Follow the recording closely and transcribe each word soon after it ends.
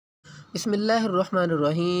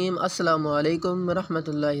बिस्मिल्लाहिर्रहमानिर्रहीम अस्सलामुअलैकुम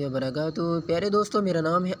रहमतुल्लाहि व बरकातुहू। प्यारे दोस्तों, मेरा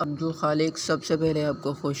नाम है 𝘁𝗲𝗆। सबसे पहले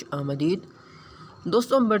आपको खुश आमदीद।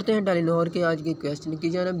 दोस्तों, हम बढ़ते हैं टेलीनॉर के आज के क्वेश्चन की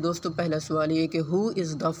जानब। दोस्तों, पहला सवाल ये कि who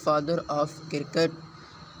is the father of cricket.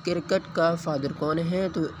 Cricket का फादर कौन है?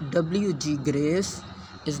 तो W.G. Grace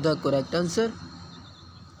is the correct answer.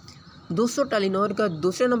 दोस्तों, टेलीनॉर का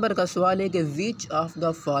दूसरे नंबर का सवाल है कि which of the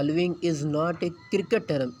following is not a cricket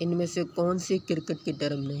term. इनमें से कौन सी क्रिकेट की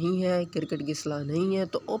टर्म नहीं है, क्रिकेट की इस्लाह नहीं है?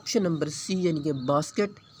 तो ऑप्शन नंबर सी यानी कि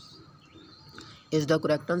basket is the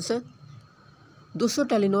correct answer. दोस्तों,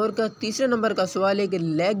 टेलीनॉर का तीसरे नंबर का सवाल है कि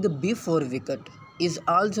leg before wicket is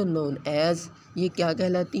also known as, ये क्या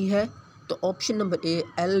कहलाती है? तो option number A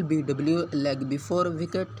LBW leg before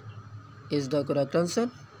wicket is the correct answer.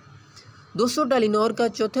 दोस्तों, टेलीनॉर का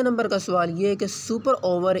चौथे नंबर का सवाल ये है कि super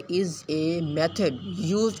over is a method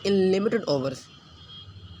used in limited overs.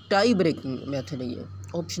 Tie breaking method है ये,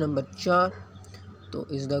 ऑप्शन नंबर 4 तो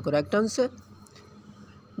इज़ द करेक्ट आंसर।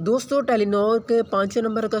 दोस्तों, टेलीनॉर के पाँचवें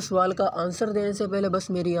नंबर का सवाल का आंसर देने से पहले बस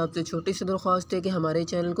मेरी आपसे छोटी सी दरख्वास्त है कि हमारे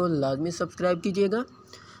चैनल को लाजमी सब्सक्राइब कीजिएगा।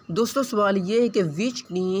 दोस्तों, सवाल ये है कि which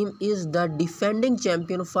team is the defending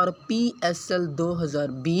champion for PSL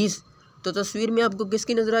 2020। तो तस्वीर में आपको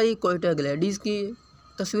किसकी नज़र आ रही है? 𝘁𝗲𝗆 ग्लैडीज़ की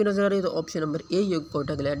तस्वीर नज़र आ रही है। तो ऑप्शन नंबर ए ये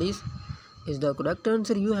𝘁𝗲𝗆 ग्लैडीज़ is the correct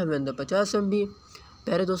answer. You have win the 50 MB।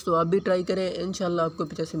 प्यारे दोस्तों, आप भी ट्राई करें, इंशाल्लाह आपको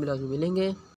 50 MB लाजमी मिलेंगे।